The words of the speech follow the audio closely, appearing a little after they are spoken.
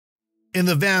In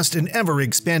the vast and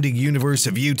ever-expanding universe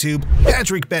of YouTube,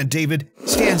 Patrick Bet-David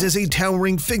stands as a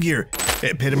towering figure,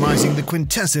 epitomizing the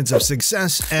quintessence of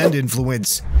success and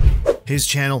influence. His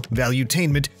channel,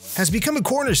 Valuetainment, has become a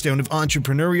cornerstone of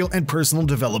entrepreneurial and personal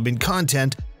development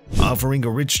content, offering a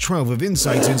rich trove of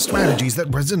insights and strategies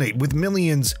that resonate with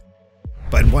millions.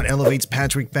 But what elevates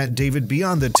Patrick Bet-David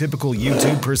beyond the typical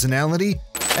YouTube personality?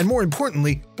 And more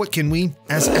importantly, what can we,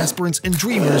 as aspirants and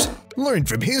dreamers, learn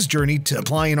from his journey to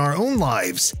apply in our own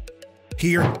lives?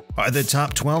 Here are the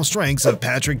top 12 strengths of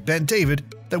Patrick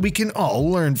Bet-David that we can all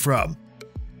learn from.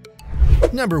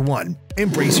 Number 1.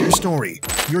 Embrace your story.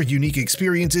 Your unique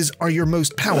experiences are your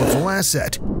most powerful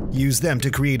asset. Use them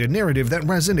to create a narrative that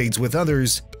resonates with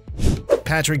others.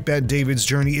 Patrick Bet-David's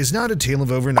journey is not a tale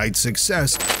of overnight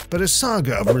success, but a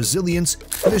saga of resilience,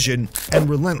 vision, and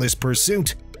relentless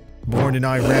pursuit. Born in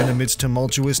Iran amidst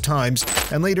tumultuous times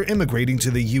and later immigrating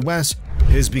to the US,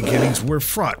 his beginnings were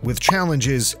fraught with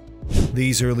challenges.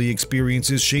 These early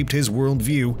experiences shaped his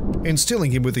worldview, instilling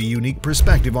him with a unique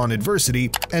perspective on adversity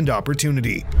and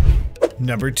opportunity.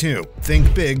 Number 2.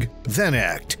 Think big, then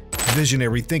act.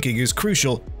 Visionary thinking is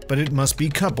crucial, but it must be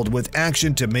coupled with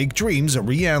action to make dreams a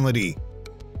reality.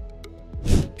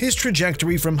 His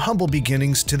trajectory from humble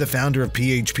beginnings to the founder of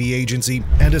PHP Agency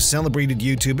and a celebrated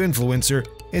YouTube influencer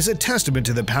is a testament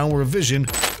to the power of vision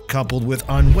coupled with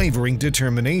unwavering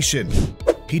determination.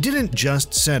 He didn't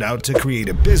just set out to create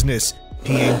a business,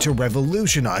 he aimed to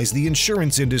revolutionize the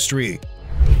insurance industry.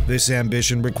 This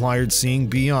ambition required seeing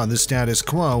beyond the status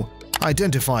quo,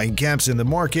 identifying gaps in the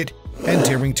market, and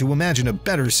daring to imagine a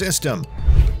better system.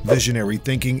 Visionary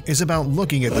thinking is about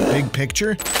looking at the big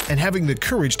picture and having the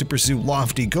courage to pursue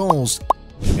lofty goals.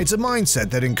 It's a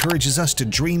mindset that encourages us to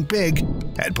dream big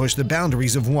and push the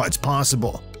boundaries of what's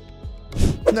possible.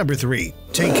 Number 3.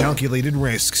 Take calculated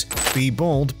risks. Be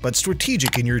bold but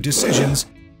strategic in your decisions,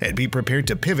 and be prepared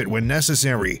to pivot when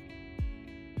necessary.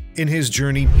 In his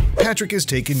journey, Patrick has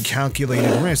taken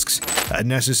calculated risks, a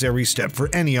necessary step for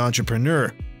any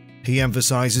entrepreneur. He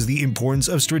emphasizes the importance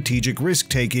of strategic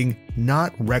risk-taking,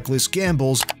 not reckless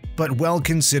gambles, but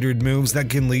well-considered moves that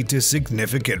can lead to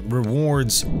significant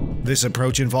rewards. This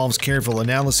approach involves careful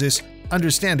analysis,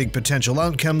 understanding potential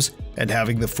outcomes, and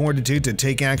having the fortitude to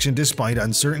take action despite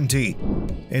uncertainty.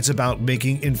 It's about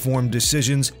making informed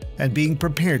decisions and being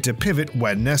prepared to pivot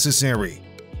when necessary.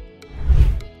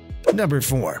 Number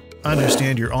 4.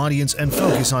 Understand your audience and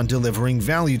focus on delivering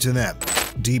value to them.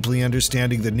 Deeply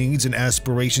understanding the needs and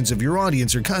aspirations of your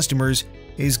audience or customers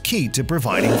is key to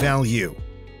providing value.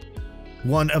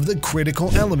 One of the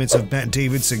critical elements of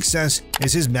Bet-David's success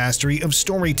is his mastery of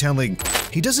storytelling.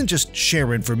 He doesn't just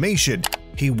share information,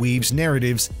 he weaves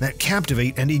narratives that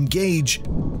captivate and engage.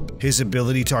 His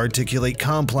ability to articulate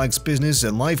complex business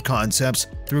and life concepts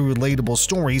through relatable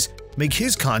stories make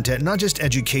his content not just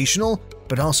educational,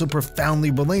 but also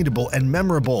profoundly relatable and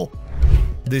memorable.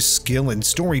 This skill in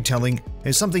storytelling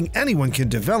is something anyone can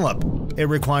develop. It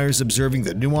requires observing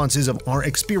the nuances of our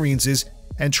experiences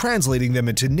and translating them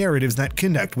into narratives that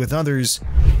connect with others.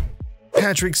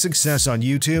 Patrick's success on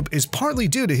YouTube is partly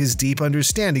due to his deep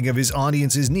understanding of his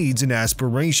audience's needs and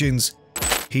aspirations.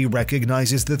 He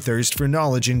recognizes the thirst for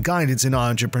knowledge and guidance in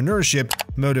entrepreneurship,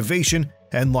 motivation,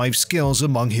 and life skills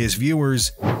among his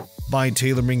viewers. By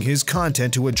tailoring his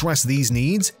content to address these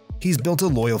needs, he's built a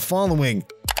loyal following.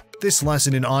 This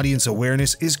lesson in audience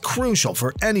awareness is crucial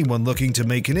for anyone looking to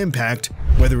make an impact,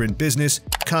 whether in business,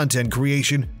 content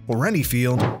creation, or any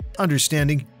field.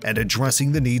 Understanding and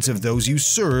addressing the needs of those you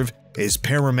serve is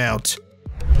paramount.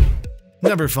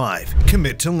 Number 5.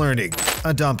 Commit to learning.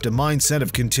 Adopt a mindset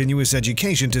of continuous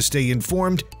education to stay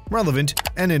informed, relevant,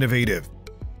 and innovative.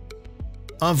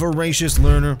 A voracious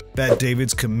learner,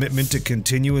 Bet-David's commitment to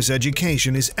continuous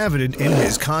education is evident in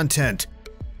his content.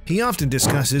 He often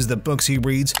discusses the books he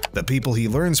reads, the people he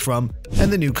learns from,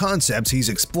 and the new concepts he's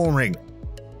exploring.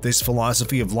 This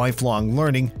philosophy of lifelong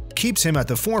learning keeps him at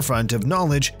the forefront of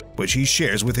knowledge, which he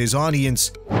shares with his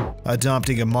audience.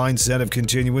 Adopting a mindset of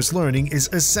continuous learning is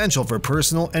essential for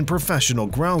personal and professional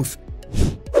growth.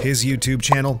 His YouTube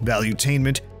channel,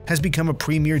 Valuetainment, has become a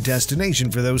premier destination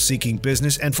for those seeking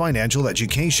business and financial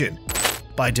education.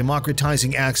 By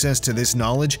democratizing access to this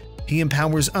knowledge, he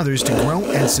empowers others to grow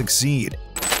and succeed.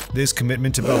 This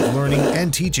commitment to both learning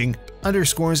and teaching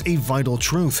underscores a vital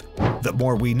truth: the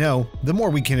more we know, the more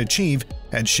we can achieve,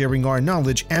 and sharing our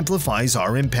knowledge amplifies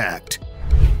our impact.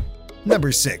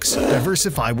 Number 6.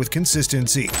 Diversify with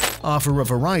consistency. Offer a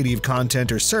variety of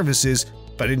content or services,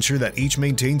 but ensure that each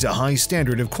maintains a high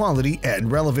standard of quality and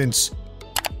relevance.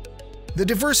 The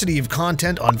diversity of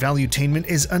content on Valuetainment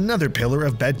is another pillar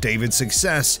of Bet-David's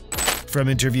success. From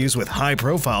interviews with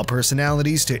high-profile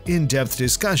personalities to in-depth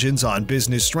discussions on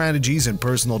business strategies and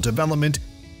personal development,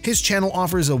 his channel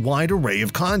offers a wide array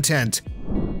of content.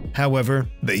 However,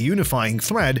 the unifying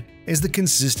thread is the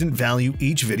consistent value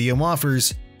each video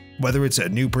offers. Whether it's a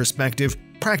new perspective,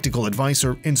 practical advice,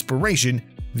 or inspiration,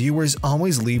 viewers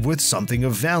always leave with something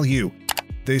of value.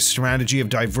 This strategy of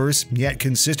diverse yet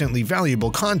consistently valuable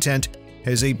content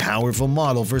is a powerful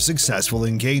model for successful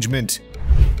engagement.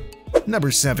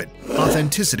 Number 7.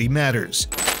 Authenticity matters.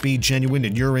 Be genuine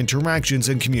in your interactions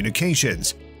and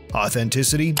communications.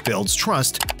 Authenticity builds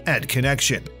trust and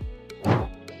connection.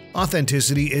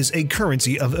 Authenticity is a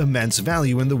currency of immense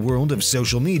value in the world of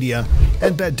social media,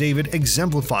 and Bet David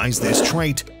exemplifies this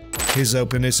trait. His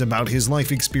openness about his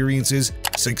life experiences,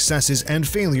 successes, and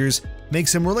failures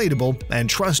makes him relatable and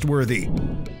trustworthy.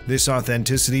 This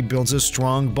authenticity builds a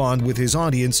strong bond with his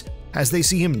audience, as they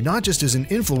see him not just as an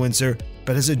influencer,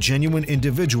 but as a genuine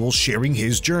individual sharing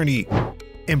his journey.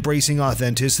 Embracing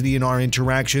authenticity in our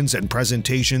interactions and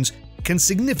presentations can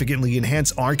significantly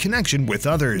enhance our connection with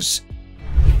others.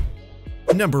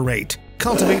 Number 8.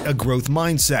 Cultivate a growth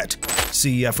mindset.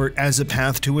 See effort as a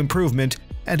path to improvement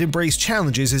and embrace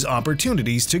challenges as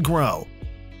opportunities to grow.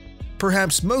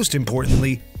 Perhaps most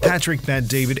importantly, Patrick Bet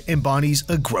David embodies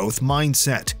a growth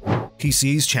mindset. He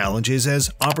sees challenges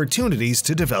as opportunities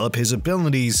to develop his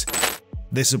abilities.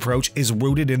 This approach is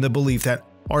rooted in the belief that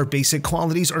our basic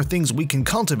qualities are things we can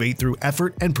cultivate through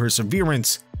effort and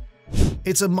perseverance.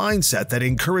 It's a mindset that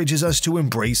encourages us to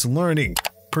embrace learning,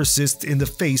 persist in the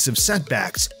face of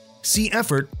setbacks, see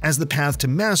effort as the path to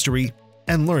mastery,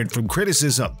 and learn from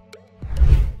criticism.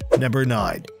 Number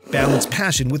 9. Balance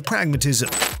passion with pragmatism.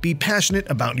 Be passionate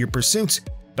about your pursuits,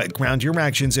 but ground your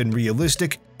actions in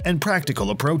realistic and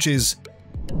practical approaches.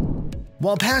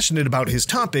 While passionate about his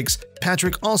topics,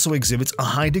 Patrick also exhibits a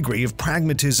high degree of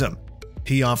pragmatism.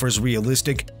 He offers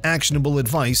realistic, actionable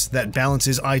advice that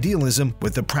balances idealism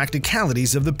with the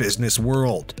practicalities of the business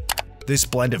world. This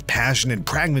blend of passion and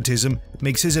pragmatism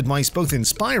makes his advice both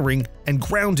inspiring and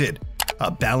grounded,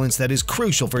 a balance that is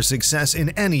crucial for success in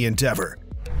any endeavor.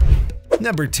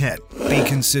 Number 10. Be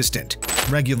consistent.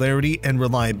 Regularity and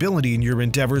reliability in your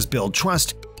endeavors build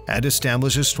trust and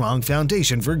establish a strong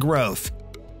foundation for growth.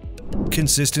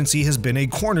 Consistency has been a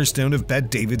cornerstone of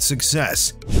Bet David's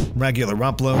success. Regular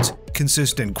uploads,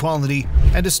 consistent quality,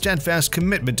 and a steadfast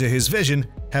commitment to his vision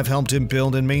have helped him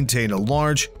build and maintain a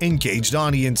large, engaged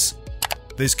audience.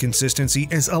 This consistency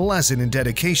is a lesson in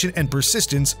dedication and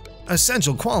persistence,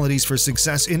 essential qualities for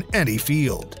success in any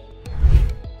field.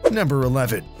 Number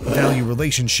 11. Value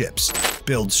relationships.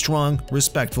 Build strong,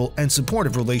 respectful, and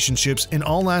supportive relationships in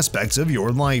all aspects of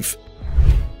your life.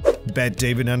 Bet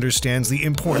David understands the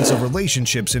importance of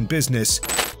relationships in business.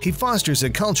 He fosters a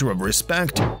culture of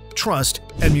respect, trust,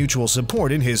 and mutual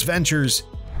support in his ventures.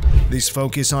 This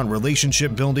focus on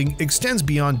relationship building extends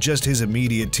beyond just his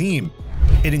immediate team.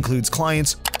 It includes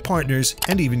clients, partners,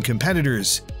 and even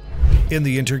competitors. In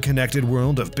the interconnected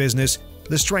world of business,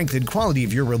 the strength and quality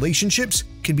of your relationships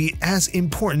can be as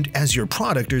important as your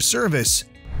product or service.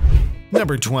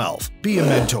 Number 12. Be a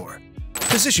mentor.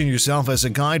 Position yourself as a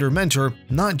guide or mentor,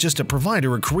 not just a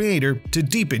provider or creator, to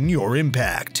deepen your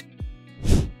impact.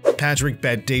 Patrick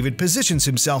Bet David positions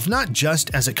himself not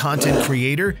just as a content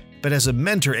creator, but as a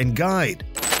mentor and guide.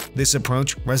 This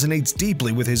approach resonates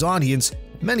deeply with his audience,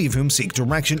 many of whom seek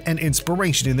direction and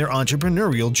inspiration in their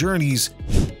entrepreneurial journeys.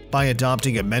 By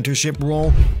adopting a mentorship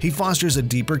role, he fosters a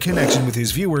deeper connection with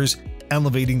his viewers,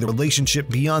 elevating the relationship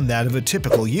beyond that of a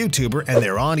typical YouTuber and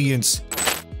their audience.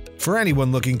 For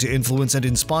anyone looking to influence and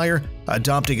inspire,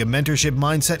 adopting a mentorship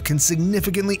mindset can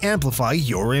significantly amplify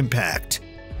your impact.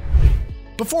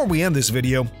 Before we end this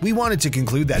video, we wanted to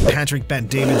conclude that Patrick Bet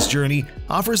David's journey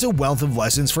offers a wealth of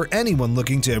lessons for anyone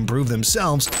looking to improve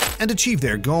themselves and achieve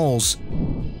their goals.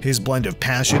 His blend of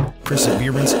passion,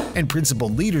 perseverance, and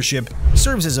principled leadership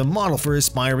serves as a model for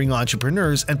aspiring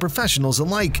entrepreneurs and professionals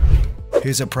alike.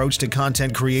 His approach to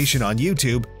content creation on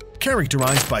YouTube,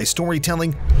 characterized by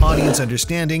storytelling, audience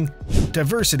understanding,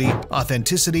 diversity,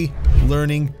 authenticity,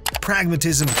 learning,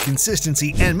 pragmatism,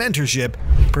 consistency, and mentorship,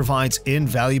 provides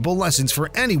invaluable lessons for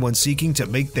anyone seeking to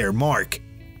make their mark.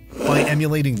 By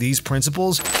emulating these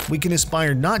principles, we can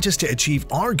aspire not just to achieve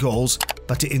our goals,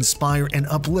 but to inspire and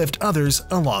uplift others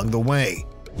along the way.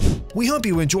 We hope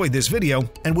you enjoyed this video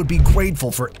and would be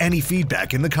grateful for any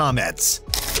feedback in the comments.